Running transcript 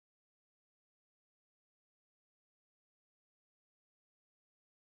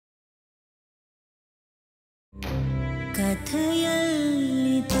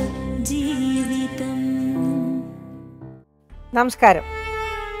Kathayalla Ithu Jeevitham. നമസ്കാരം.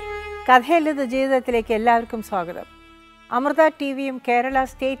 കഥയല്ലത് ജീവിതത്തിലേക്ക് എല്ലാവർക്കും സ്വാഗതം. Amrita ടിവിയും Kerala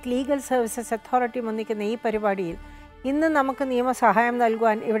state legal services അതോറിറ്റിയും ഒന്നിക്കുന്ന ഈ പരിപാടിയിൽ ഇന്ന് നമുക്ക് നിയമസഹായം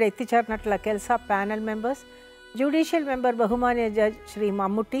നൽകുവാൻ ഇവിടെ എത്തിച്ചേർന്നിട്ടുള്ള KELSA panel members, judicial member ബഹുമാന്യ judge Shri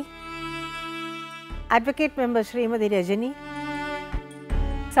Mammootty, advocate member Shrimati Rajani,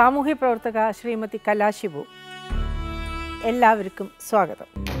 സാമൂഹ്യ പ്രവർത്തക ശ്രീമതി കലാശിബു, എല്ലാവർക്കും സ്വാഗതം.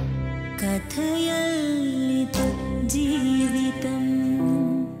 Kathayalla Ithu Jeevitham.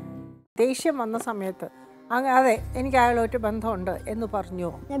 ദേഷ്യം വന്ന സമയത്ത് അതെ എനിക്ക് അയാളോട്ട് ബന്ധമുണ്ട് എന്ന് പറഞ്ഞു.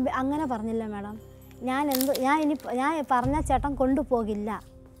 ഞാൻ അങ്ങനെ പറഞ്ഞില്ല മാഡം. ഞാൻ പറഞ്ഞ ചേട്ടൻ കൊണ്ടുപോകില്ല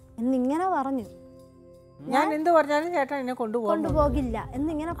എന്നിങ്ങനെ പറഞ്ഞു. ഞാൻ എന്ത് പറഞ്ഞാലും ചേട്ടൻ എന്നെ കൊണ്ടുപോകില്ല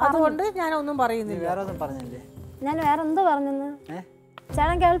എന്നിങ്ങനെ അതുകൊണ്ട് ഞാനൊന്നും പറയുന്നില്ല. ഞാൻ വേറെ എന്തോ പറഞ്ഞെന്ന്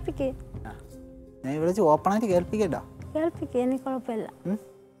ചേട്ടൻ കേൾപ്പിക്ക്. കേൾപ്പിക്ക്, എനിക്ക് കുഴപ്പമില്ല.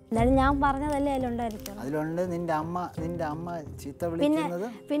 എന്തായാലും ഞാൻ പറഞ്ഞതല്ലേ അതിലുണ്ടായിരിക്കും.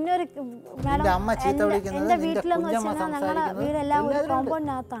 പിന്നെ ഒരു എന്റെ വീട്ടിലെന്ന് വെച്ചാൽ ഞങ്ങളുടെ വീടെല്ലാം ഒരു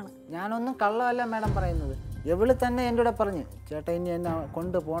കോമ്പൗണ്ടിനകത്താണ്. ഞാനൊന്നും കള്ളമല്ല മാഡം പറയുന്നത്. എവിടെ തന്നെ എൻ്റെ കൂടെ പറഞ്ഞു ചേട്ടാ ഇനി എന്നെ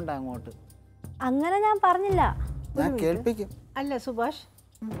കൊണ്ടുപോകണ്ട അങ്ങോട്ട്. അങ്ങനെ ഞാൻ പറഞ്ഞില്ല. ഞാൻ കേൾപ്പിക്കും. അല്ല സുഭാഷ്,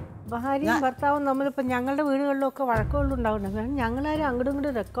 ഭാര്യയും ഭർത്താവും നമ്മളിപ്പോൾ ഞങ്ങളുടെ വീടുകളിലൊക്കെ വഴക്കുകളുണ്ടാവുന്നുണ്ട്. ഞങ്ങളാരും അങ്ങോട്ടും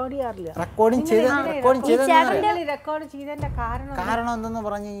ഇങ്ങോട്ടും റെക്കോർഡ് ചെയ്യാറില്ല. റെക്കോർഡ് ചെയ്തതിന്റെ കാരണം എന്തെന്ന്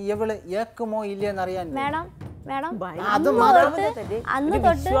പറഞ്ഞു ഇവള് ഏക്കുമോ ഇല്ലെന്ന് അറിയാൻ.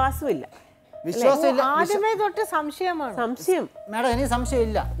 ആദ്യമേ തൊട്ട് സംശയമാണ്. മാഡം എനിക്ക്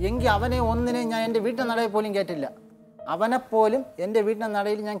സംശയമില്ല. എങ്കിൽ അവനെ ഒന്നിനെ ഞാൻ എൻ്റെ വീട്ടിൽ നടയിൽ പോലും കേട്ടില്ല. അവനെപ്പോലും എൻ്റെ വീട്ടിലെ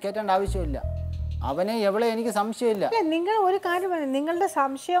നടയിൽ ഞാൻ കേട്ടേണ്ട ആവശ്യമില്ല. അവനെ എവിടെ എനിക്ക് സംശയമില്ല. നിങ്ങൾ ഒരു കാര്യം പറഞ്ഞു, നിങ്ങളുടെ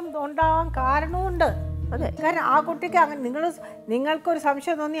സംശയം ഉണ്ടാവാൻ കാരണമുണ്ട്. അതെ, കാരണം ആ കുട്ടിക്ക് നിങ്ങൾക്കൊരു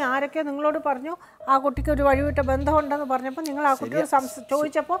സംശയം തോന്നി, ആരൊക്കെ നിങ്ങളോട് പറഞ്ഞു ആ കുട്ടിക്ക് ഒരു വഴിവിട്ട ബന്ധമുണ്ടെന്ന് പറഞ്ഞപ്പോൾ നിങ്ങൾ ആ കുട്ടിയോട്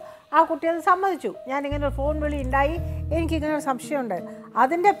ചോദിച്ചപ്പോൾ ആ കുട്ടി അത് സമ്മതിച്ചു. ഞാനിങ്ങനെ ഒരു ഫോൺ വിളി ഉണ്ടായി, എനിക്കിങ്ങനെ ഒരു സംശയം ഉണ്ടായി.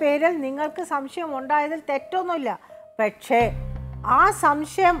 അതിൻ്റെ പേരിൽ നിങ്ങൾക്ക് സംശയം ഉണ്ടായതിൽ തെറ്റൊന്നുമില്ല. പക്ഷേ ആ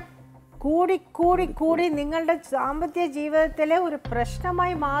സംശയം കൂടി കൂടി കൂടി നിങ്ങളുടെ ദാമ്പത്യ ജീവിതത്തിലെ ഒരു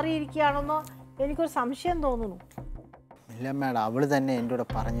പ്രശ്നമായി മാറിയിരിക്കുകയാണെന്നോ എനിക്കൊരു സംശയം തോന്നുന്നു. ഇല്ല മാഡം, അവള് തന്നെ എൻ്റെ കൂടെ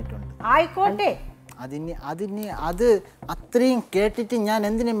പറഞ്ഞിട്ടുണ്ട്. ആയിക്കോട്ടെ, അത് അത്രയും കേട്ടിട്ട് ഞാൻ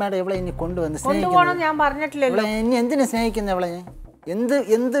എന്തിനും മാഡം ഇവളെ ഇനി കൊണ്ടുപോകണം ഞാൻ പറഞ്ഞിട്ടില്ലല്ലോ. ഇനി എന്തിനു സ്നേഹിക്കുന്ന ഇവളെ ഞാൻ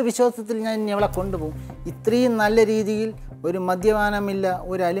എന്ത് വിശ്വാസത്തിൽ ഞാൻ ഇനി ഇവളെ കൊണ്ടുപോകും? ഇത്രയും നല്ല രീതിയിൽ ഒരു മദ്യപാനമില്ല,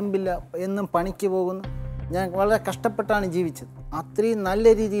 ഒരു അലിമ്പില്ല, എന്നും പണിക്ക് പോകുന്നു. ഞാൻ വളരെ കഷ്ടപ്പെട്ടാണ് ജീവിച്ചത്. അത്രയും നല്ല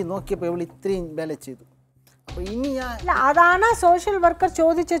രീതിയിൽ നോക്കിയപ്പോൾ ഇവൾ ഇത്രയും വില ചെയ്തു. അതാണ് സോഷ്യൽ വർക്കർ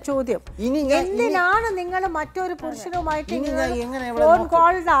ചോദിച്ച ചോദ്യം. എന്തിനാണ് നിങ്ങൾ മറ്റൊരു പുരുഷനുമായിട്ട് ഫോൺ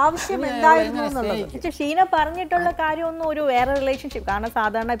കോളിന്റെ ആവശ്യം എന്തായിരുന്നു എന്നുള്ളത്. ഷീന പറഞ്ഞിട്ടുള്ള കാര്യമൊന്നും ഒരു വേറെ റിലേഷൻഷിപ്പ്. കാരണം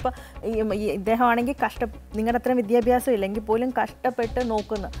സാധാരണ ഇപ്പൊ ഇദ്ദേഹമാണെങ്കിൽ നിങ്ങളുടെ അത്രയും വിദ്യാഭ്യാസം ഇല്ലെങ്കിൽ പോലും കഷ്ടപ്പെട്ട്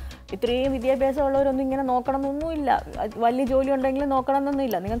നോക്കുന്നു. ഇത്രയും വിദ്യാഭ്യാസം ഉള്ളവരൊന്നും ഇങ്ങനെ നോക്കണമെന്നൊന്നുമില്ല. വലിയ ജോലി ഉണ്ടെങ്കിലും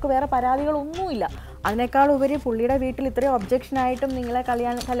നോക്കണമെന്നൊന്നുമില്ല. നിങ്ങൾക്ക് വേറെ പരാതികളൊന്നുമില്ല. അതിനേക്കാൾ ഉപരി പുള്ളിയുടെ വീട്ടിൽ ഇത്രയും ഒബ്ജക്ഷനായിട്ടും നിങ്ങളെ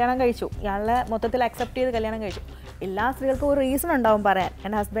കല്യാണം കഴിച്ചു. ഇയാളെ മൊത്തത്തിൽ അക്സെപ്റ്റ് ചെയ്ത് കല്യാണം കഴിച്ചു. എല്ലാ സ്ത്രീകൾക്കും ഒരു റീസൺ ഉണ്ടാവും പറയാൻ.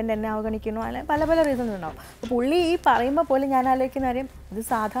 എൻ്റെ ഹസ്ബൻഡ് എന്നെ അവഗണിക്കുന്നു, അല്ലെങ്കിൽ പല പല റീസൺസ് ഉണ്ടാവും. അപ്പോൾ പുള്ളി ഈ പറയുമ്പോൾ പോലും ഞാൻ ആലോചിക്കുന്ന കാര്യം, ഇത്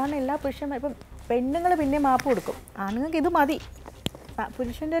സാധാരണ എല്ലാ പുരുഷന്മാരും ഇപ്പം പെണ്ണുങ്ങൾ പിന്നെ മാപ്പ് കൊടുക്കും, ആണുങ്ങൾക്ക് ഇത് മതി.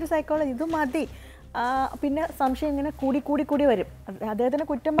 പുരുഷൻ്റെ ഒരു സൈക്കോളജി ഇത് മതി. പിന്നെ സംശയം ഇങ്ങനെ കൂടി വരും. അദ്ദേഹത്തിന്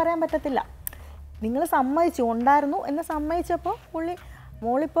കുറ്റം പറയാൻ പറ്റത്തില്ല. നിങ്ങൾ സമ്മതിച്ചു ഉണ്ടായിരുന്നു എന്ന് സമ്മതിച്ചപ്പോൾ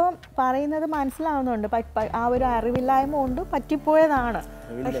മോളിപ്പോൾ പറയുന്നത് മനസ്സിലാവുന്നുണ്ട്. ആ ഒരു അറിവില്ലായ്മ കൊണ്ട് പറ്റിപ്പോയതാണ്.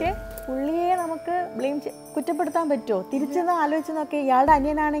 പക്ഷേ പുള്ളിയെ നമുക്ക് കുറ്റപ്പെടുത്താൻ പറ്റുമോ? തിരിച്ചെന്ന് ആലോചിച്ച് നോക്കി. ഇയാളുടെ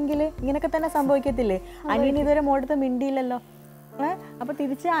അനിയനാണെങ്കിൽ ഇങ്ങനെയൊക്കെ തന്നെ സംഭവിക്കത്തില്ലേ? അനിയൻ ഇതുവരെ മോളടുത്ത് മിണ്ടിയില്ലല്ലോ. അപ്പോൾ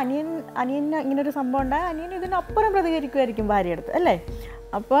തിരിച്ച് അനിയന് ഇങ്ങനൊരു സംഭവം ഉണ്ടായാൽ അനിയൻ ഇതിനപ്പുറം പ്രതികരിക്കുമായിരിക്കും ഭാര്യ അടുത്ത്, അല്ലേ?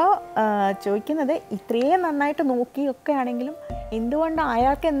 അപ്പോൾ ചോദിക്കുന്നത്, ഇത്രയും നന്നായിട്ട് നോക്കിയൊക്കെ ആണെങ്കിലും എന്തുകൊണ്ട്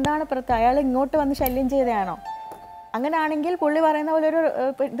അയാൾക്ക് എന്താണ് അയാൾ ഇങ്ങോട്ട് വന്ന് ശല്യം ചെയ്തതാണോ? അങ്ങനെയാണെങ്കിൽ പുള്ളി പറയുന്ന പോലെ ഒരു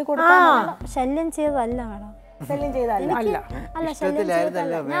ഇത് കൊടുക്കാൻ. ശല്യം ചെയ്തതല്ല മാഡം. ശല്യം ചെയ്തതല്ല.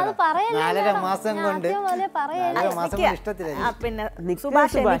 പിന്നെ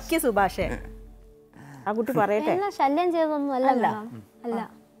സുഭാഷേ ആ കുട്ടി പറയട്ടെ, ശല്യം ചെയ്തൊന്നും അല്ല.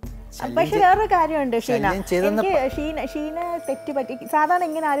 പക്ഷെ വേറൊരു കാര്യമുണ്ട് ഷീന, ഷീന തെറ്റുപറ്റി. സാധാരണ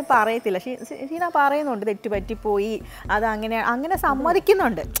ഇങ്ങനെ ആരും പറയത്തില്ല. ഷീന പറയുന്നുണ്ട് തെറ്റുപറ്റിപ്പോയി, അത് അങ്ങനെ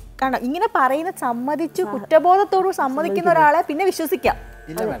സമ്മതിക്കുന്നുണ്ട്. കാരണം ഇങ്ങനെ പറയുന്ന സമ്മതിച്ചു കുറ്റബോധത്തോട് സമ്മതിക്കുന്ന ഒരാളെ പിന്നെ വിശ്വസിക്കാം.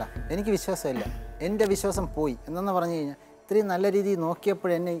 ഇല്ല മാഡം, എനിക്ക് വിശ്വാസമില്ല. എൻ്റെ വിശ്വാസം പോയി എന്നു പറഞ്ഞു കഴിഞ്ഞാൽ ഇത്രയും നല്ല രീതിയിൽ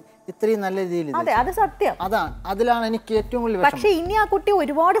നോക്കിയപ്പോഴെന്നെ ഇത്രയും നല്ല രീതിയിൽ. അതെ, അത് സത്യം. അതിലാണ് എനിക്ക് ഏറ്റവും കൂടുതൽ. പക്ഷെ ഇനി ആ കുട്ടി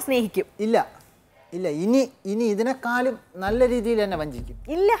ഒരുപാട് സ്നേഹിക്കും. ഇല്ല, ഇനി ഇതിനെക്കാളും നല്ല രീതിയിൽ എന്നെ വഞ്ചിക്കും.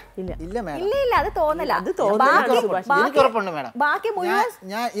 ഇല്ല മാഡം, അത് തോന്നല. എനിക്ക് ഉറപ്പുണ്ട് മാഡം.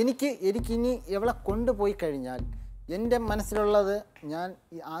 എനിക്ക് ഇനി എവളെ കൊണ്ടുപോയി കഴിഞ്ഞാൽ എൻ്റെ മനസ്സിലുള്ളത് ഞാൻ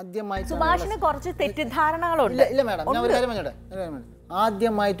ആദ്യമായിട്ട് സുഭാഷിന് കുറച്ച് തെറ്റിദ്ധാരണകളുണ്ട്. ഇല്ല മാഡം, ഞാൻ ഒരു കാര്യം പറഞ്ഞോട്ടെ.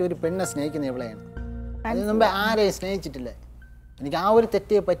 ആദ്യമായിട്ട് ഒരു പെണ്ണെ സ്നേഹിക്കുന്ന ഇവളെയാണ്. അതിന് മുമ്പ് ആരെയും സ്നേഹിച്ചിട്ടില്ല. എനിക്ക് ആ ഒരു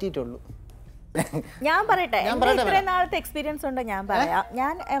തെറ്റേ പറ്റിയിട്ടുള്ളൂ. ഞാൻ പറയട്ടെ, ഇത്രയും നാളത്തെ എക്സ്പീരിയൻസ് ഉണ്ട് ഞാൻ പറയാം.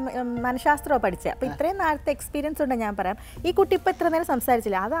 ഞാൻ മനഃശാസ്ത്രമാണ് പഠിച്ചത്. അപ്പോൾ ഇത്രയും നാളത്തെ എക്സ്പീരിയൻസ് ഉണ്ട് ഞാൻ പറയാം. ഈ കുട്ടി ഇപ്പോൾ ഇത്ര നേരം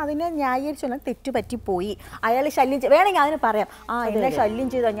സംസാരിച്ചില്ല, അത് അതിനെ ന്യായീകരിച്ചു തെറ്റു പറ്റിപ്പോയി, അയാൾ ശല്യം വേണമെങ്കിൽ അതിന് പറയാം, എന്നെ ശല്യം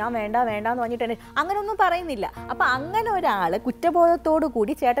ചെയ്തോ, ഞാൻ വേണ്ടാന്ന് പറഞ്ഞിട്ട് അങ്ങനെയൊന്നും പറയുന്നില്ല. അപ്പം അങ്ങനെ ഒരാൾ കുറ്റബോധത്തോടു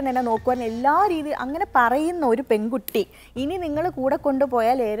കൂടി ചേട്ടൻ എന്നെ നോക്കുവാൻ എല്ലാ രീതിയിൽ അങ്ങനെ പറയുന്ന ഒരു പെൺകുട്ടി ഇനി നിങ്ങൾ കൂടെ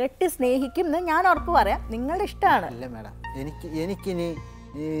കൊണ്ടുപോയാൽ ഇരട്ടി സ്നേഹിക്കും എന്ന് ഞാൻ ഉറപ്പ് പറയാം. നിങ്ങളുടെ ഇഷ്ടമാണ്. അല്ല മാഡം, എനിക്കിനി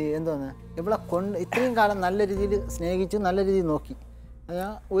ഈ എന്തോന്ന് ഇവളെ ഇത്രയും കാലം നല്ല രീതിയിൽ സ്നേഹിച്ചു, നല്ല രീതിയിൽ നോക്കി,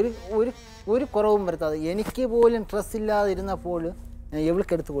 ഒരു കുറവും വരുത്താതെ എനിക്ക് പോലും ഡ്രസ് ഇല്ലാതെ ഇരുന്നപ്പോൾ ഞാൻ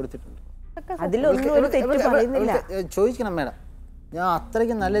ഇവൾക്ക് എടുത്ത് കൊടുത്തിട്ടുണ്ട്. ചോദിക്കണം മാഡം, ഞാൻ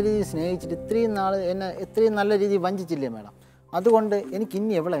അത്രയ്ക്ക് നല്ല രീതിയിൽ സ്നേഹിച്ചിട്ട് ഇത്രയും നാൾ എന്നെ ഇത്രയും നല്ല രീതിയിൽ വഞ്ചിച്ചില്ലേ മാഡം? അതുകൊണ്ട് എനിക്ക്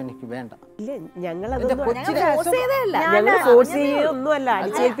ഇനി എവളെ എനിക്ക് വേണ്ട.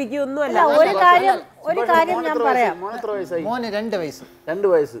 ഒരു കാര്യം ഞാൻ പറയാം. മോന് 2 വയസ്സ്. 2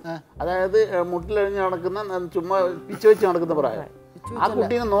 വയസ്സ്, അതായത് മുട്ടിലഴിഞ്ഞ് നടക്കുന്ന ചുമ്മാ പിച്ച വെച്ച് നടക്കുന്ന പ്രായം. ആ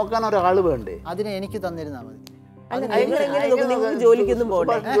കുട്ടീനെ നോക്കാൻ ഒരാള് വേണ്ടേ? അതിനെ എനിക്ക് തന്നിരുന്നാ മതി. ജോലിക്കൊന്നും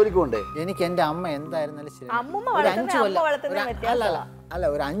പോകണ്ടേ? എനിക്ക് എൻ്റെ അമ്മ എന്തായിരുന്നാലും ശരി,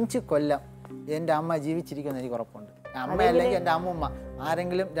 ഒരു 5 കൊല്ലം എൻ്റെ അമ്മ ജീവിച്ചിരിക്കുമെന്ന് എനിക്ക് ഉറപ്പുണ്ട്. അമ്മ അല്ലെങ്കിൽ എൻ്റെ അമ്മൂമ്മ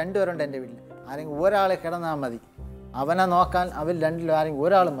ആരെങ്കിലും 2 പേരുണ്ട് എൻ്റെ വീട്ടിൽ, ആരെങ്കിലും ഒരാളെ കിടന്നാൽ മതി. അവനെ നോക്കാൻ അവർ 2 ആരെങ്കിലും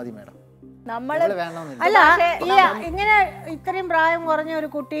ഒരാളും മതി മാഡം. അല്ല, ഇങ്ങനെ ഇത്രയും പ്രായം കുറഞ്ഞ ഒരു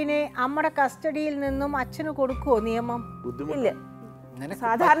കുട്ടീനെ അമ്മയുടെ കസ്റ്റഡിയിൽ നിന്നും അച്ഛന് കൊടുക്കുവോ നിയമം? ഇല്ല,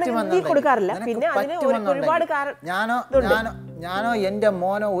 കൊടുക്കാറില്ല. പിന്നെ ഞാനോ എൻ്റെ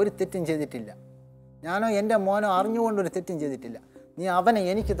മോനോ ഒരു തെറ്റും ചെയ്തിട്ടില്ല. ഞാനോ എൻ്റെ മോനോ അറിഞ്ഞുകൊണ്ടൊരു തെറ്റും ചെയ്തിട്ടില്ല. നീ അവനെ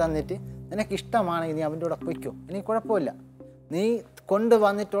എനിക്ക് തന്നിട്ട് നിനക്ക് ഇഷ്ടമാണെങ്കിൽ നീ അവൻ്റെ കൂടെ പൊയ്ക്കോ, എനിക്ക് കുഴപ്പമില്ല. നീ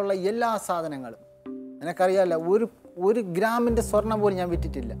കൊണ്ടുവന്നിട്ടുള്ള എല്ലാ സാധനങ്ങളും നിനക്കറിയാമല്ലോ, ഒരു ഗ്രാമിൻ്റെ സ്വർണം പോലും ഞാൻ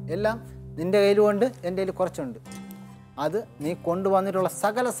വിറ്റിട്ടില്ല. എല്ലാം നിൻ്റെ കയ്യിലുമുണ്ട്, എൻ്റെ കയ്യിൽ കുറച്ചുണ്ട്. അത് നീ കൊണ്ടുവന്നിട്ടുള്ള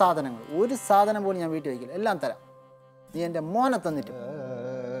സകല സാധനങ്ങൾ, ഒരു സാധനം പോലും ഞാൻ വീട്ടിൽ വയ്ക്കില്ല, എല്ലാം തരാം. നീ എൻ്റെ മോനെ തന്നിട്ട്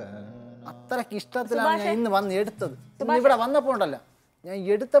അത്രയ്ക്ക് ഇഷ്ടത്തിലാണ് ഞാൻ ഇന്ന് വന്ന് എടുത്തത്. ഇവിടെ വന്നപ്പോൾ ഉണ്ടല്ലോ, ഞാൻ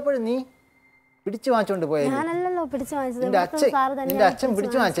എടുത്തപ്പോഴും നീ പിടിച്ചു വാങ്ങിച്ചോണ്ട് പോയത്. ഞാനല്ലല്ലോ പിടിച്ചു വാങ്ങിച്ചത്, നിന്റെ അച്ഛൻ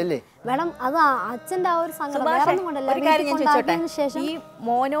പിടിച്ചു വാങ്ങിച്ചല്ലേ മേഡം? അത് അച്ഛൻ്റെ ആ ഒരു സങ്കടം. ഒരു കാര്യം ഞാൻ ചോദിച്ചോട്ടെ, ഈ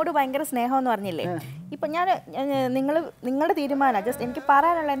മോനോട് ഭയങ്കര സ്നേഹം എന്ന് പറഞ്ഞില്ലേ, ഇപ്പൊ ഞാൻ നിങ്ങളുടെ തീരുമാനം ജസ്റ്റ് എനിക്ക്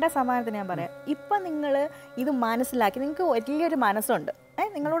പറയാനുള്ള എൻ്റെ സമാധാനത്തിന് ഞാൻ പറയാം. ഇപ്പൊ നിങ്ങൾ ഇത് മനസ്സിലാക്കി, നിങ്ങൾക്ക് വലിയൊരു മനസ്സുണ്ട്,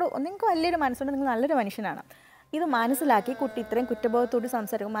 നിങ്ങൾക്ക് വലിയൊരു മനസ്സുണ്ട്, നിങ്ങൾ നല്ലൊരു മനുഷ്യനാണ്. ഇത് മനസ്സിലാക്കി കുട്ടി ഇത്രയും കുറ്റബോധത്തോട്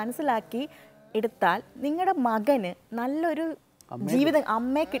സംസാരിക്കും മനസ്സിലാക്കി എടുത്താൽ നിങ്ങളുടെ മകന് നല്ലൊരു ജീവിതം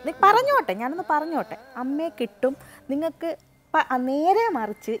അമ്മയെ കിട്ടും. പറഞ്ഞോട്ടെ, ഞാനൊന്ന് പറഞ്ഞോട്ടെ, അമ്മയെ കിട്ടും നിങ്ങൾക്ക്. നേരെ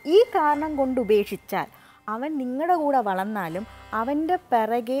മറിച്ച് ഈ കാരണം കൊണ്ട് ഉപേക്ഷിച്ചാൽ അവൻ നിങ്ങളുടെ കൂടെ വളർന്നാലും അവൻ്റെ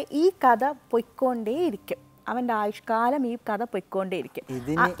പിറകെ ഈ കഥ പൊയ്ക്കൊണ്ടേയിരിക്കും. അവൻ്റെ ആയുഷ്കാലം ഈ കഥ പൊയ്ക്കൊണ്ടേയിരിക്കും.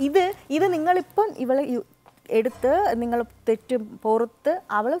 ഇത് നിങ്ങളിപ്പം ഇവളെ എടുത്ത് നിങ്ങൾ തെറ്റും പുറത്ത്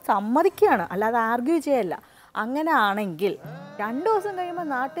അവൾ സമ്മതിക്കുകയാണ്, അല്ലാതെ ആർഗ്യൂ ചെയ്യല്ല. അങ്ങനെ ആണെങ്കിൽ 2 ദിവസം കഴിയുമ്പോൾ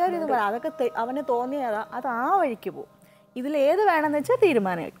നാട്ടുകാർ ഇത് പറയാം, അതൊക്കെ അവന് തോന്നിയതാ, അത് ആ വഴിക്ക് പോകും. ഇതിലേത് വേണമെന്ന് വെച്ചാൽ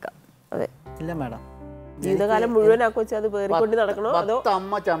തീരുമാനം എടുക്കാം. അതെ, ഇല്ല മാഡം, ജീവിതകാലം മുഴുവനാക്കൊച്ച് അത് പേറിക്കൊണ്ട് നടക്കണോ? അതോ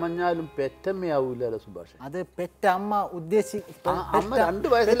അമ്മ ചമഞ്ഞാലും പെറ്റമ്മയാവൂലോ സുഭാഷ്? അത് പെറ്റമ്മ അമ്മ 2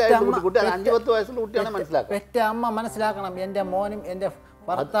 വയസ്സിലായിരുന്നു കുട്ടി, 5-10 വയസ്സുള്ള കുട്ടിയാണ് മനസ്സിലാക്കുക. പെറ്റ അമ്മ മനസ്സിലാക്കണം, എൻ്റെ മോനും എൻ്റെ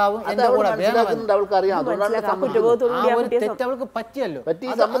ഭർത്താവും എൻ്റെ കൂടെ അവൾക്ക് അറിയാം. അവൾക്ക് പറ്റിയല്ലോ,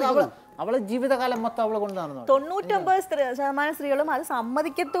 അവളെ ജീവിതകാലം മൊത്തം അവളെ കൊണ്ട് നടന്നു. 99% സ്ത്രീകളും അത്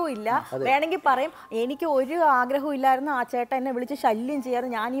സമ്മതിക്കത്തുമില്ല. വേണമെങ്കിൽ പറയും, എനിക്ക് ഒരു ആഗ്രഹവും ഇല്ലായിരുന്നു, ആ ചേട്ടൻ എന്നെ വിളിച്ച് ശല്യം ചെയ്യാറ്,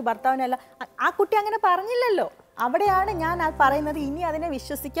 ഞാൻ ഈ ഭർത്താവിനല്ല. ആ കുട്ടി അങ്ങനെ പറഞ്ഞില്ലല്ലോ. അവിടെയാണ് ഞാൻ പറയുന്നത്, ഇനി അതിനെ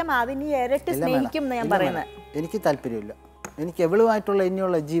വിശ്വസിക്കാം, അതിനെ ഇരട്ടി സ്നേഹിക്കും എന്ന് ഞാൻ പറയുന്നത്. എനിക്ക് താല്പര്യമില്ല, എനിക്ക് എവളുമായിട്ടുള്ള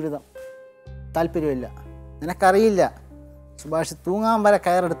ഇനിയുള്ള ജീവിതം താല്പര്യമില്ല. നിനക്കറിയില്ല സുഭാഷ്, തൂങ്ങാൻ വരെ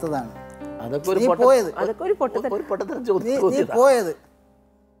കയറെടുത്തതാണ് പോയത്.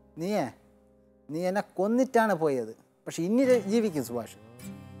 നീ എന്നെ കൊന്നിട്ടാണ് പോയത്. പക്ഷെ ഇനി ജീവിക്കും സുഭാഷ്,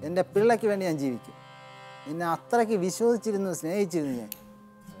 എൻ്റെ പിള്ളയ്ക്ക് വേണ്ടി ഞാൻ ജീവിക്കും. എന്നെ അത്രയ്ക്ക് വിശ്വസിച്ചിരുന്നു, സ്നേഹിച്ചിരുന്നു ഞാൻ.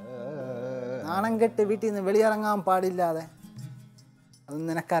 നാണം കെട്ട് വീട്ടിൽ നിന്ന് വെളിയിറങ്ങാൻ പാടില്ലാതെ, അതൊന്നും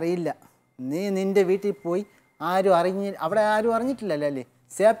നിനക്കറിയില്ല. നീ നിൻ്റെ വീട്ടിൽ പോയി അവിടെ ആരും അറിഞ്ഞിട്ടില്ലല്ലോ അല്ലേ,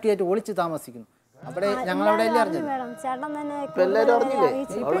 സേഫ്റ്റി ആയിട്ട് ഒളിച്ച് താമസിക്കുന്നു. അവിടെ ഞങ്ങളവിടെ എല്ലാം അറിഞ്ഞത്,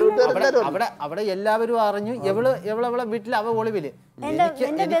 അവിടെ എല്ലാവരും അറിഞ്ഞു. എവളെ വീട്ടിൽ അവ ഒളിവില്.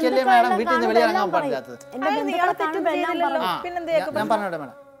 എനിക്കല്ലേ മേഡം വീട്ടിൽ നിന്ന് വെളിയിറങ്ങാൻ പാടില്ലാത്തത്. ഞാൻ പറഞ്ഞോട്ടെ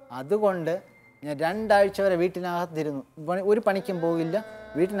മേഡം, അതുകൊണ്ട് ഞാൻ 2 ആഴ്ച വരെ വീട്ടിനകത്തിരുന്നു. ഒരു പണിക്കും പോകില്ല,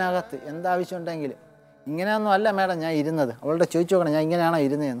 വീട്ടിനകത്ത് എന്താവശ്യം ഉണ്ടെങ്കിലും. ഇങ്ങനെയൊന്നും അല്ല മേഡം ഞാൻ ഇരുന്നത്. അവളുടെ ചോദിച്ചു നോക്കണം ഞാൻ ഇങ്ങനെയാണോ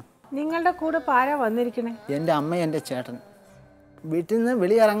ഇരുന്നതെന്ന്. നിങ്ങളുടെ കൂടെ ആരാ വന്നിരിക്കണേ? എൻ്റെ അമ്മയും എൻ്റെ ചേട്ടൻ വീട്ടിൽ നിന്ന്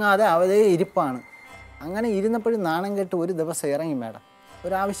വെളിയിറങ്ങാതെ അവരേ ഇരിപ്പാണ്. അങ്ങനെ ഇരുന്നപ്പോഴും നാണം കെട്ട് ഒരു ദിവസം ഇറങ്ങി മാഡം.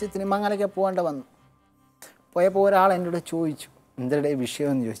 ഒരാവശ്യത്തിന് മംഗലയ്ക്ക് പോകേണ്ട വന്നു. പോയപ്പോൾ ഒരാൾ എന്നോട് ചോദിച്ചു, എന്തിടെ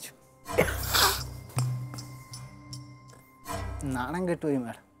വിഷയമെന്ന് ചോദിച്ചു. നാണം കെട്ടുപോയി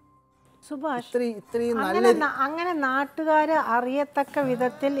മാഡം. സുഭാഷ്, ഇത്രയും നല്ല അങ്ങനെ നാട്ടുകാര് അറിയത്തക്ക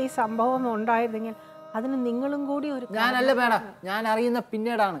വിധത്തിൽ ഈ സംഭവം ഉണ്ടായിരുന്നെങ്കിൽ അതിന് നിങ്ങളും കൂടി ഒരു... ഞാനല്ല മാഡം, ഞാൻ അറിയുന്ന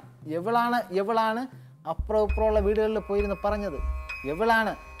പിന്നീടാണ്. എവളാണ് അപ്പുറം ഇപ്പുറമുള്ള വീടുകളിൽ പോയിരുന്ന് പറഞ്ഞത്.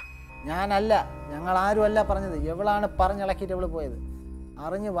 എവളാണ്, ഞാനല്ല, ഞങ്ങൾ ആരും അല്ല പറഞ്ഞത്. എവളാണ് പറഞ്ഞിളക്കിയിട്ട് എവള് പോയത്.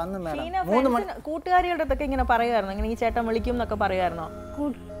 അറിഞ്ഞു വന്നു മാഡം. 3 മണി കൂട്ടുകാരികളുടെ അടുത്തൊക്കെ ഇങ്ങനെ പറയുമായിരുന്നു, ഇങ്ങനെ ഈ ചേട്ടൻ വിളിക്കും എന്നൊക്കെ പറയുമായിരുന്നോ?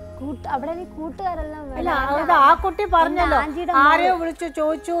 അവിടെ കൂട്ടുകാരെല്ലാം ആ കുട്ടി പറഞ്ഞല്ലോ, ആരെയോ വിളിച്ചു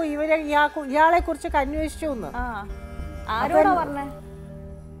ചോദിച്ചു ഇയാളെ കുറിച്ച് അന്വേഷിച്ചു എന്ന്. ആരോടാ പറഞ്ഞേ?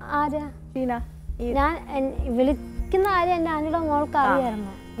 ആരാ? ഷീന. ഞാൻ വിളിക്കുന്ന ആരും എൻ്റെ ആന്റിയുടെ മോൾക്ക്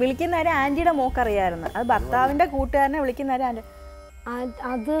അറിയായിരുന്നു. വിളിക്കുന്ന ആരും ആന്റിയുടെ മോൾക്ക് അറിയായിരുന്നു. അത് ഭർത്താവിന്റെ കൂട്ടുകാരനെ വിളിക്കുന്ന ആരും ആന്റ്.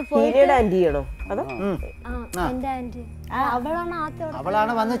 അത് ആന്റിയാണോ? അതോ എൻ്റെ ആന്റി.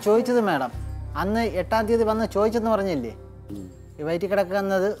 അവളാണ് വന്ന് ചോദിച്ചത് മാഡം. അന്ന് 8-ാം തീയതി വന്ന് ചോദിച്ചെന്ന് പറഞ്ഞില്ലേ, ഈ വയറ്റിൽ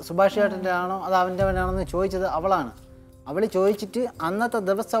കിടക്കുന്നത് സുഭാഷ് ചേട്ടൻ്റെ ആണോ അത് അവൻ്റെ ആണെന്ന് ചോദിച്ചത് അവളാണ്. അവൾ ചോദിച്ചിട്ട് അന്നത്തെ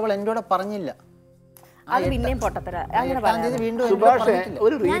ദിവസം അവൾ എൻ്റെ കൂടെ പറഞ്ഞില്ല. അത് പിന്നെയും പൊട്ടത്തര. വീണ്ടും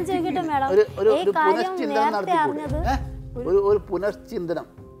ഒരു പുനർചിന്തനം.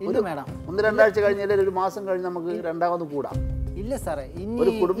 1-2 ആഴ്ച കഴിഞ്ഞാൽ ഒരു മാസം കഴിഞ്ഞ് നമുക്ക് രണ്ടാമത് കൂടാം. ഇല്ല സാറേ,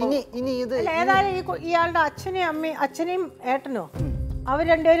 ഇനി ഇത് ഏതായാലും ഇയാളുടെ അച്ഛനെയും ഏട്ടനോ അവർ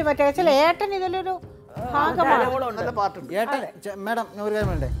രണ്ടുപേരും മറ്റേ ഏട്ടൻ ഇതിലൊരു ഏട്ടൻ മാഡം ഒരു കാര്യം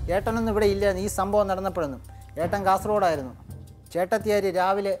വേണ്ടേ, ഏട്ടനൊന്നും ഇവിടെ ഇല്ല. ഈ സംഭവം നടന്നപ്പോഴൊന്നും ഏട്ടൻ കാസർഗോഡായിരുന്നു. ചേട്ടത്തിയാര്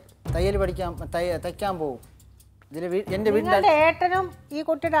രാവിലെ തയ്യൽ തയ്ക്കാൻ പോകും. എൻ്റെ വീട്ടിലെ ഏട്ടനും ഈ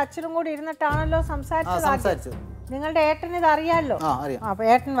കുട്ടിയുടെ അച്ഛനും കൂടി ഇരുന്നിട്ടാണല്ലോ സംസാരിച്ചത്. നിങ്ങളുടെ ഏട്ടന് ഇത് അറിയാമല്ലോ. അപ്പൊ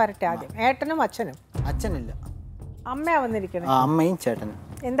ഏട്ടൻ വരട്ടെ ആദ്യം. ഏട്ടനും അച്ഛനില്ല, അമ്മയാ വന്നിരിക്കണേ. അമ്മയും ചേട്ടനും.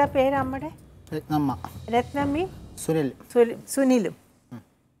 എന്താ പേര് അമ്മയുടെ? രത്നമ്മ. രത്നമ്മയും സുനിലും.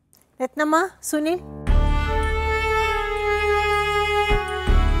 രത്നമ്മ, സുനിൽ.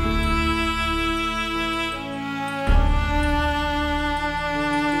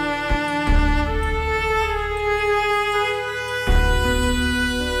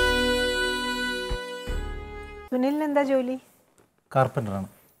 സുനിലിന് എന്താ ജോലി? കാർപ്പൻ്റർ.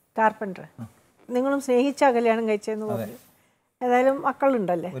 നിങ്ങളും സ്നേഹിച്ചാ കല്യാണം കഴിച്ചതെന്ന് പറഞ്ഞു. ഏതായാലും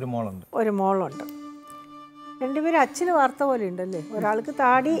മക്കളുണ്ടല്ലേ? ഒരു മോളുണ്ട്. രണ്ടുപേരും അച്ഛന് വാർത്ത പോലെ ഉണ്ടല്ലേ? ഒരാൾക്ക്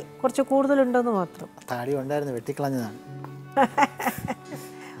താടി കുറച്ച് കൂടുതലുണ്ടെന്ന് മാത്രം. താടി ഉണ്ടായിരുന്നു, വെട്ടിക്കളഞ്ഞതാണ്.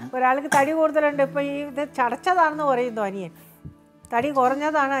 ഒരാൾക്ക് തടി കൂടുതലുണ്ട്. ഇപ്പം ഇത് ചടച്ചതാണെന്ന് പറയുന്നു അനിയൻ. തടി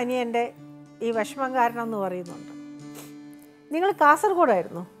കുറഞ്ഞതാണ് അനിയൻ്റെ ഈ വിഷമം കാരണം എന്ന് പറയുന്നുണ്ട്. നിങ്ങൾ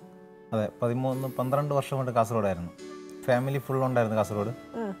കാസർഗോഡായിരുന്നു? അതെ, 13-12 വർഷം കൊണ്ട് കാസർഗോഡായിരുന്നു. ഫാമിലി ഫുൾ ഉണ്ടായിരുന്നു കാസർഗോഡ്.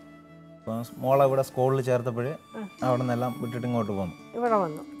 അപ്പോൾ മോളെ ഇവിടെ സ്കൂളിൽ ചേർത്തപ്പോൾ അവിടെ നിന്നെല്ലാം വിട്ടിട്ട് ഇങ്ങോട്ട് പോന്നു. ഇവിടെ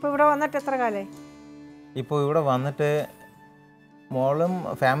വന്നു. ഇപ്പോൾ ഇവിടെ വന്നിട്ട് എത്ര കാലമായി? ഇപ്പോൾ ഇവിടെ വന്നിട്ട് മോളും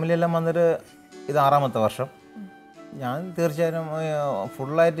ഫാമിലിയെല്ലാം വന്നിട്ട് ഇത് 6ാമത്തെ വർഷം. ഞാൻ തീർച്ചയായും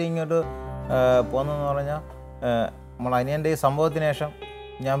ഫുള്ളായിട്ട് ഇങ്ങോട്ട് പോകുന്നതെന്ന് പറഞ്ഞാൽ നമ്മൾ അനിയൻ്റെ ഈ സംഭവത്തിന് ശേഷം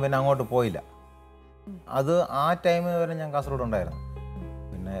ഞാൻ പിന്നെ അങ്ങോട്ട് പോയില്ല. അത് ആ ടൈമിൽ വരെ ഞാൻ കാസർഗോഡ് ഉണ്ടായിരുന്നു.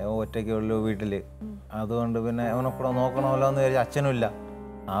 പിന്നെ ഒറ്റയ്ക്കേ ഉള്ളൂ വീട്ടിൽ. അതുകൊണ്ട് പിന്നെ അവനെ കൂടെ നോക്കണമല്ലോ എന്ന് വിചാരിച്ച അച്ഛനുമില്ല.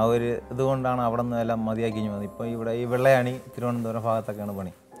 ആ ഒരു ഇതുകൊണ്ടാണ് അവിടെ നിന്ന് എല്ലാം മതിയാക്കി വന്നത്. ഇപ്പോൾ ഇവിടെ ഈ വെള്ളയാണി തിരുവനന്തപുരം ഭാഗത്തൊക്കെയാണ്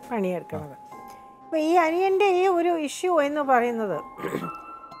പണിയെടുക്കുന്നത്. അപ്പോൾ ഈ അനിയൻ്റെ ഈ ഒരു ഇഷ്യൂ എന്ന് പറയുന്നത്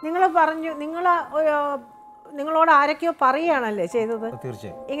നിങ്ങൾ പറഞ്ഞു, നിങ്ങളോട് ആരൊക്കെയോ പറയുകയാണല്ലേ ചെയ്തത്?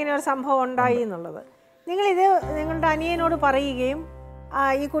 തീർച്ചയായും ഇങ്ങനെ ഒരു സംഭവം ഉണ്ടായി എന്നുള്ളത്. നിങ്ങളിത് നിങ്ങളുടെ അനിയനോട് പറയുകയും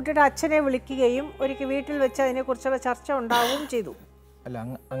ഈ കുട്ടിയുടെ അച്ഛനെ വിളിക്കുകയും ഒരിക്കൽ വീട്ടിൽ വെച്ച് അതിനെക്കുറിച്ചുള്ള ചർച്ച ഉണ്ടാവുകയും ചെയ്തു. അല്ല,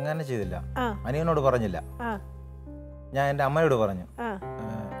 അങ്ങനെ ചെയ്തില്ല. അനിയനോട് പറഞ്ഞില്ല, ഞാൻ എൻ്റെ അമ്മയോട് പറഞ്ഞു.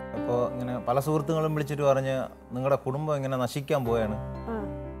 അപ്പോൾ ഇങ്ങനെ പല സുഹൃത്തുക്കളും വിളിച്ചിട്ട് പറഞ്ഞ് നിങ്ങളുടെ കുടുംബം ഇങ്ങനെ നശിക്കാൻ പോവുകയാണ്,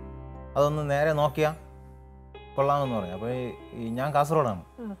 അതൊന്ന് നേരെ നോക്കിയാൽ കൊള്ളാമെന്ന് പറഞ്ഞു. അപ്പോൾ ഈ ഞാൻ കാസർഗോഡാണ്.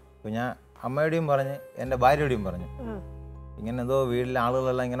 അപ്പോൾ ഞാൻ അമ്മയോടെയും പറഞ്ഞ് എൻ്റെ ഭാര്യയോടെയും പറഞ്ഞു, ഇങ്ങനെ എന്തോ വീട്ടിലെ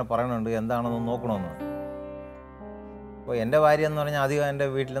ആളുകളെല്ലാം ഇങ്ങനെ പറയണുണ്ട്, എന്താണെന്ന് നോക്കണമെന്ന് പറഞ്ഞു. അപ്പോൾ എൻ്റെ ഭാര്യ എന്ന് പറഞ്ഞാൽ അധികം എൻ്റെ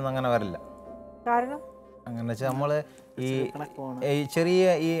വീട്ടിലൊന്നും അങ്ങനെ വരില്ല. കാരണം അങ്ങനെ വെച്ചാൽ നമ്മൾ ഈ ചെറിയ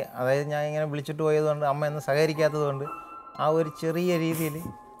അതായത് ഞാൻ ഇങ്ങനെ വിളിച്ചിട്ട് പോയതുകൊണ്ട് അമ്മ ഒന്നും സഹകരിക്കാത്തത് കൊണ്ട് ആ ഒരു ചെറിയ രീതിയിൽ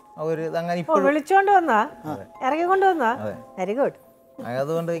ആ ഒരു അങ്ങനെ ഇപ്പോൾ വിളിച്ചോണ്ട് വന്നാ ഇറങ്ങിക്കൊണ്ട് വന്നാ. Very good.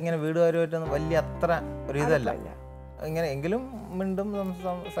 അതുകൊണ്ട് ഇങ്ങനെ വീടുകാരുമായിട്ടൊന്നും വലിയ അത്ര ഒരു ഇതല്ല. ഇങ്ങനെ എങ്കിലും മിണ്ടും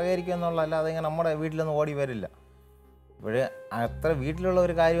സഹകരിക്കുക എന്നുള്ളതല്ല, അതിങ്ങനെ നമ്മുടെ വീട്ടിലൊന്നും ഓടി വരില്ല. ഇപ്പോഴേ അത്ര വീട്ടിലുള്ള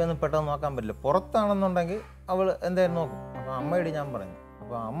ഒരു കാര്യമൊന്നും പെട്ടെന്ന് നോക്കാൻ പറ്റില്ല. പുറത്താണെന്നുണ്ടെങ്കിൽ അവൾ എന്തായാലും നോക്കും. അപ്പോൾ അമ്മയോട് ഞാൻ പറഞ്ഞു.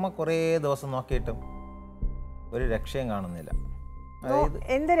 അപ്പോൾ അമ്മ കുറേ ദിവസം നോക്കിയിട്ടും ഒരു രക്ഷയും കാണുന്നില്ല.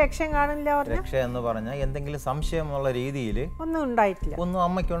 എന്ത് രക്ഷയും കാണില്ല പറഞ്ഞ രക്ഷ എന്ന് പറഞ്ഞാൽ എന്തെങ്കിലും സംശയമുള്ള രീതിയിൽ ഒന്നും ഉണ്ടായിട്ടില്ല, ഒന്നും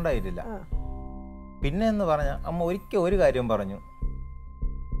അമ്മയ്ക്ക് ഉണ്ടായിട്ടില്ല. പിന്നെ എന്ന് പറഞ്ഞാൽ അമ്മ ഒരിക്കൽ ഒരു കാര്യം പറഞ്ഞു,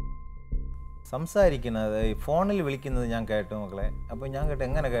 സംസാരിക്കുന്നത് ഈ ഫോണിൽ വിളിക്കുന്നത് ഞാൻ കേട്ടു മക്കളെ. അപ്പോൾ ഞാൻ കേട്ട്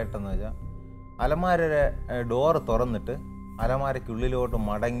എങ്ങനെ കേട്ടെന്ന് വെച്ചാൽ അലമാരയുടെ ഡോറ് തുറന്നിട്ട് അലമാരയ്ക്കുള്ളിലോട്ട്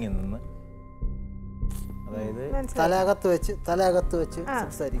മടങ്ങി നിന്ന്, അതായത് തലകത്ത് വെച്ച്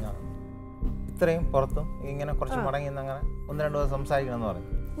സംസാരിക്കണം. ഇത്രയും പുറത്തും ഇങ്ങനെ കുറച്ച് മടങ്ങി നിന്ന് അങ്ങനെ 1-2 ദിവസം സംസാരിക്കണമെന്ന് പറഞ്ഞു.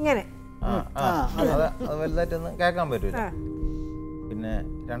 ഇങ്ങനെ അത് വലുതായിട്ടൊന്നും കേൾക്കാൻ പറ്റില്ല. പിന്നെ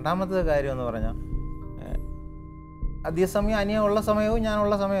രണ്ടാമത്തെ കാര്യം എന്ന് പറഞ്ഞാൽ അധിക സമയം അനിയ ഉള്ള സമയവും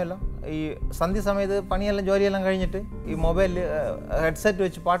ഞാനുള്ള സമയമല്ല, ഈ സന്ധ്യ സമയത്ത് പണിയെല്ലാം ജോലിയെല്ലാം കഴിഞ്ഞിട്ട് ഈ മൊബൈലിൽ ഹെഡ്സെറ്റ്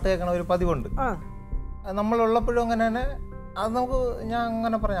വെച്ച് പാട്ട് കേൾക്കണ ഒരു പതിവുണ്ട്. നമ്മളുള്ളപ്പോഴും അങ്ങനെ തന്നെ അത് നമുക്ക് ഞാൻ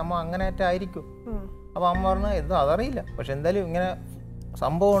അങ്ങനെ പറഞ്ഞു, അമ്മ അങ്ങനെ ആയിരിക്കും. അപ്പോൾ അമ്മ പറഞ്ഞു എന്തോ അതറിയില്ല, പക്ഷെ എന്തായാലും ഇങ്ങനെ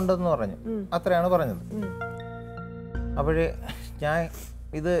സംഭവം ഉണ്ടെന്ന് പറഞ്ഞു. അത്രയാണ് പറഞ്ഞത്. അപ്പോഴേ ഞാൻ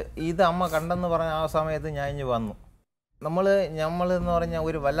ഇത് അമ്മ കണ്ടെന്ന് പറഞ്ഞ ആ സമയത്ത് ഞാൻ ഇഞ്ഞ് വന്നു. നമ്മളെന്ന് പറഞ്ഞാൽ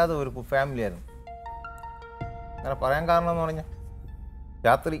ഒരു വല്ലാതെ ഒരു ഫാമിലി ആയിരുന്നു. അങ്ങനെ പറയാൻ കാരണം എന്ന് പറഞ്ഞാൽ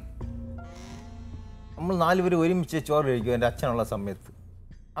രാത്രി നമ്മൾ 4 പേര് ഒരുമിച്ച് ചോറ് കഴിക്കും എൻ്റെ അച്ഛനുള്ള സമയത്ത്.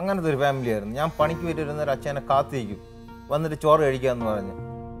 അങ്ങനത്തെ ഒരു ഫാമിലി ആയിരുന്നു. ഞാൻ പണിക്ക് വരുന്ന ഒരു അച്ഛനെ കാത്തിരിക്കും വന്നിട്ട് ചോറ് കഴിക്കാമെന്ന് പറഞ്ഞ്.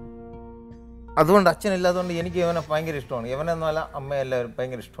 അതുകൊണ്ട് അച്ഛനില്ലാത്തതുകൊണ്ട് എനിക്ക് ഇവനെ ഭയങ്കര ഇഷ്ടമാണ്. ഇവനെന്നല്ല അമ്മയെല്ലാവരും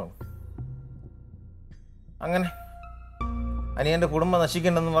ഭയങ്കര ഇഷ്ടമാണ്. അങ്ങനെ അനിയൻ്റെ കുടുംബം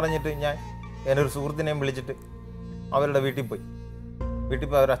നശിക്കണ്ടെന്ന് പറഞ്ഞിട്ട് ഞാൻ എൻ്റെ ഒരു സുഹൃത്തിനെയും വിളിച്ചിട്ട് അവരുടെ വീട്ടിൽ പോയി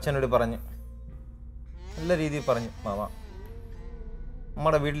അവർ അച്ഛനോട് പറഞ്ഞു, നല്ല രീതിയിൽ പറഞ്ഞു, മാമ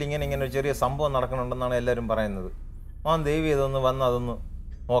നമ്മുടെ വീട്ടിൽ ഇങ്ങനെ ഒരു ചെറിയ സംഭവം നടക്കണമെന്നാണ് എല്ലാവരും പറയുന്നത്. മാൻ ദൈവം ഇതൊന്ന് വന്ന് അതൊന്ന്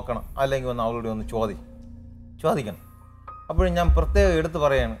നോക്കണം, അല്ലെങ്കിൽ ഒന്ന് അവളോട് ഒന്ന് ചോദിക്കണം. അപ്പോഴും ഞാൻ പ്രത്യേകം എടുത്ത്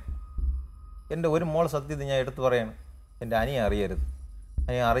പറയാണ്, എൻ്റെ ഒരു മോൾ സത്യത്തിൽ ഞാൻ എടുത്ത് പറയാണ്, എൻ്റെ അനിയെ അറിയരുത്.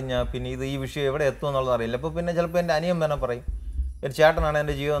 അനിയെ അറിഞ്ഞാൽ പിന്നെ ഈ വിഷയം എവിടെ എത്തുമെന്നുള്ളത് അറിയില്ല. അപ്പോൾ പിന്നെ ചിലപ്പോൾ എൻ്റെ അനിയൻ തന്നെ പറയും ഒരു ചേട്ടനാണ്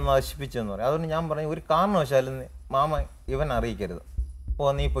എൻ്റെ ജീവിതം നശിപ്പിച്ചതെന്ന് പറയും. അതുകൊണ്ട് ഞാൻ പറയും ഒരു കാരണവശാലും മാമ ഇവൻ അറിയിക്കരുത്. അപ്പോൾ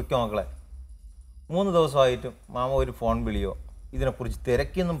നീ പൊയ്ക്കോ മക്കളെ. 3 ദിവസമായിട്ടും മാമ ഒരു ഫോൺ വിളിയോ ഇതിനെക്കുറിച്ച്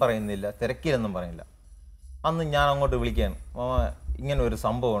തിരക്കിയെന്നും പറയുന്നില്ല. അന്ന് ഞാൻ അങ്ങോട്ട് വിളിക്കുകയാണ്, മാമ ഇങ്ങനെ ഒരു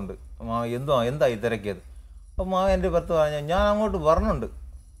സംഭവമുണ്ട്, മാമ എന്തായി തിരക്കിയത്. അപ്പോൾ മാമ എൻ്റെ പുറത്ത് പറഞ്ഞാൽ ഞാൻ അങ്ങോട്ട് പറഞ്ഞുണ്ട്,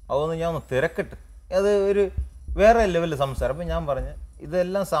 അതൊന്ന് ഞാൻ ഒന്ന് തിരക്കട്ടെ. അത് ഒരു വേറെ ലെവലിൽ സംസാരം. അപ്പം ഞാൻ പറഞ്ഞു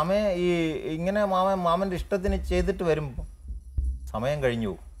ഇതെല്ലാം സമയം ഇങ്ങനെ മാമൻ്റെ ഇഷ്ടത്തിന് ചെയ്തിട്ട് വരുമ്പോൾ സമയം കഴിഞ്ഞു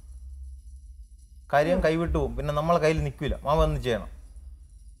പോകും, കാര്യം കൈവിട്ടു പോകും, പിന്നെ നമ്മളെ കയ്യിൽ നിൽക്കില്ല, മാമ ഒന്ന് ചെയ്യണം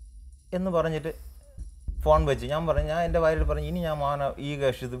എന്ന് പറഞ്ഞിട്ട് ഫോൺ വെച്ച് ഞാൻ എൻ്റെ ഭാര്യയോട് പറഞ്ഞു ഇനി ഞാൻ മാമനെ ഈ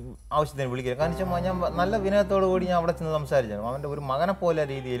ആവശ്യത്തിന് വിളിക്കില്ല. കാരണം വെച്ചാൽ ഞാൻ നല്ല വിനയത്തോടു കൂടി ഞാൻ അവിടെ ചെന്ന് സംസാരിച്ചാണ്. അവൻ്റെ ഒരു മകനെ പോലെ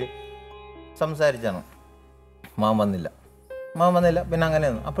രീതിയിൽ സംസാരിച്ചാണ്. മാമൻ വന്നില്ല. പിന്നെ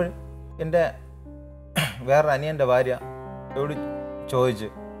അങ്ങനെയൊന്നും. അപ്പോൾ എൻ്റെ വേറെ അനിയൻ്റെ ഭാര്യ എവിടെ ചോദിച്ച്,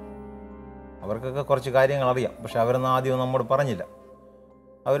 അവർക്കൊക്കെ കുറച്ച് കാര്യങ്ങൾ അറിയാം, പക്ഷെ അവരൊന്നും ആദ്യം നമ്മോട് പറഞ്ഞില്ല.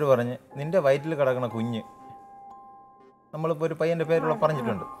 അവർ പറഞ്ഞ് നിൻ്റെ വയറ്റിൽ കിടക്കുന്ന കുഞ്ഞ്, നമ്മളിപ്പോൾ ഒരു പയ്യൻ്റെ പേരുള്ള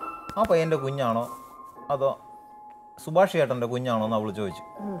പറഞ്ഞിട്ടുണ്ട്, ആ പയ്യൻ്റെ കുഞ്ഞാണോ അതോ സുഭാഷ് ചേട്ടൻ്റെ കുഞ്ഞാണോ എന്ന് അവൾ ചോദിച്ചു.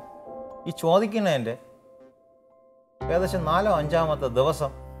 ഈ ചോദിക്കുന്നതിൻ്റെ ഏകദേശം 4-ോ 5-ാമത്തെ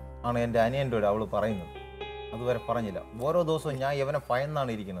ദിവസം ആണ് എൻ്റെ അനിയൻ്റെ കൂടെ അവൾ പറയുന്നത്. അതുവരെ പറഞ്ഞില്ല. ഓരോ ദിവസവും ഞാൻ ഇവനെ ഭയന്നാണ്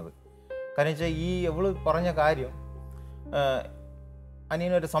ഇരിക്കുന്നത്. കാരണം വെച്ചാൽ അവൾ പറഞ്ഞ കാര്യം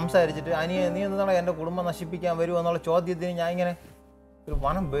അനിയനോട് സംസാരിച്ചിട്ട് നീ എന്താണ് എൻ്റെ കുടുംബം നശിപ്പിക്കാൻ വരുമോ എന്നുള്ള ചോദ്യത്തിന് ഞാൻ ഇങ്ങനെ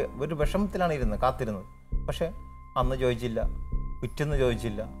ഒരു വിഷമത്തിലാണ് കാത്തിരുന്നത്. പക്ഷേ അന്ന് ചോദിച്ചില്ല, പിറ്റേന്ന്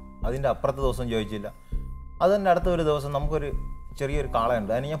ചോദിച്ചില്ല, അതിൻ്റെ അപ്പുറത്തെ ദിവസം ചോദിച്ചില്ല. അതിൻ്റെ അടുത്ത ഒരു ദിവസം നമുക്കൊരു ചെറിയൊരു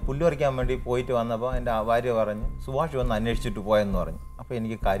കാളയുണ്ട്, അതിന് ഞാൻ പുല്ല് പറിക്കാൻ വേണ്ടി പോയിട്ട് വന്നപ്പോൾ എൻ്റെ ഭാര്യ പറഞ്ഞ് സുഭാഷ് വന്ന് അന്വേഷിച്ചിട്ട് പോയെന്ന് പറഞ്ഞു. അപ്പോൾ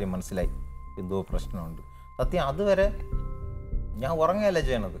എനിക്ക് കാര്യം മനസ്സിലായി, എന്തോ പ്രശ്നമുണ്ട്. സത്യം അതുവരെ ഞാൻ ഉറങ്ങുകയല്ല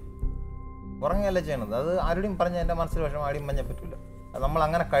ചെയ്യണത്. അത് ആരുടെയും പറഞ്ഞ എൻ്റെ മനസ്സിൽ വിഷമം ആരുടെയും പറഞ്ഞാൽ പറ്റില്ല. അത് നമ്മൾ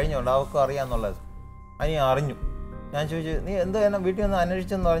അങ്ങനെ കഴിഞ്ഞുകൊണ്ട് അവർക്കും അറിയാമെന്നുള്ളത്. അനി അറിഞ്ഞു. ഞാൻ ചോദിച്ചു നീ എന്തോ എന്നെ വീട്ടിൽ നിന്ന്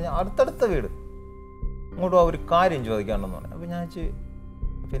അന്വേഷിച്ചെന്ന് പറഞ്ഞാൽ അടുത്തടുത്ത വീട് അങ്ങോട്ടും ഒരു കാര്യം ചോദിക്കാണ്ടെന്ന് പറഞ്ഞു. അപ്പോൾ ഞാൻ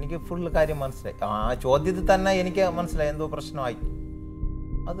അപ്പോൾ എനിക്ക് ഫുള്ള് കാര്യം മനസ്സിലായി. ആ ചോദ്യത്തിൽ തന്നെ എനിക്ക് മനസ്സിലായി എന്തോ പ്രശ്നമായി.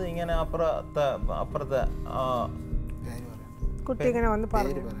 അത് ഇങ്ങനെ അപ്പുറത്തെ കുട്ടി ഇങ്ങനെ വന്ന്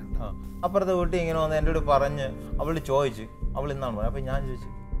പറഞ്ഞു, അപ്പുറത്തെ കുട്ടി ഇങ്ങനെ വന്ന് എൻ്റെ കൂടെ പറഞ്ഞ് അവൾ ചോദിച്ചു, അവൾ ഇന്നാണ് പറഞ്ഞത്. അപ്പം ഞാൻ ചോദിച്ചു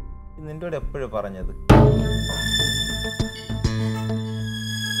നിൻ്റെ കൂടെ എപ്പോഴും പറഞ്ഞത്?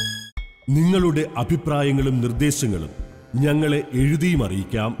 നിങ്ങളുടെ അഭിപ്രായങ്ങളും നിർദ്ദേശങ്ങളും ഞങ്ങളെ എഴുതിയും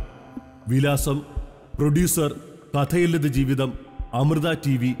അറിയിക്കാം. വിലാസം: പ്രൊഡ്യൂസർ കഥയില്ലത് ജീവിതം, അമൃത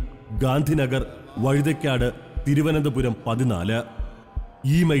TV, ഗാന്ധിനഗർ, വഴുതയ്ക്കാട്, തിരുവനന്തപുരം 14.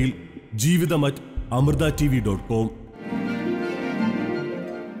 ഇമെയിൽ ജീവിതം@amritatv.com.